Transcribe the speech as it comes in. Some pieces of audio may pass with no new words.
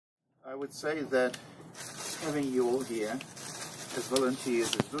I would say that having you all here as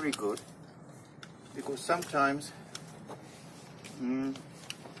volunteers is very good, because sometimes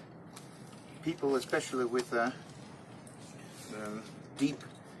people, especially with a deep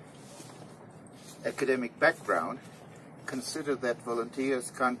academic background, consider that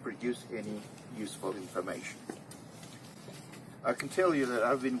volunteers can't produce any useful information. I can tell you that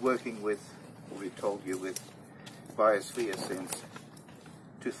I've been working with, we told you, with biosphere since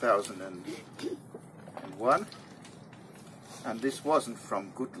 2001, and this wasn't from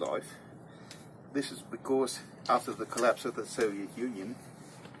good life. This is because after the collapse of the Soviet Union,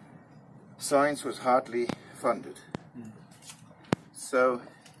 science was hardly funded. So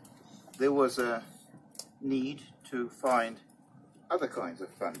there was a need to find other kinds of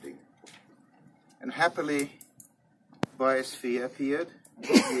funding, and happily biosphere appeared,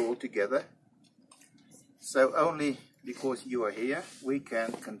 you all together. So only because you are here we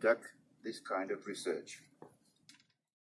can conduct this kind of research.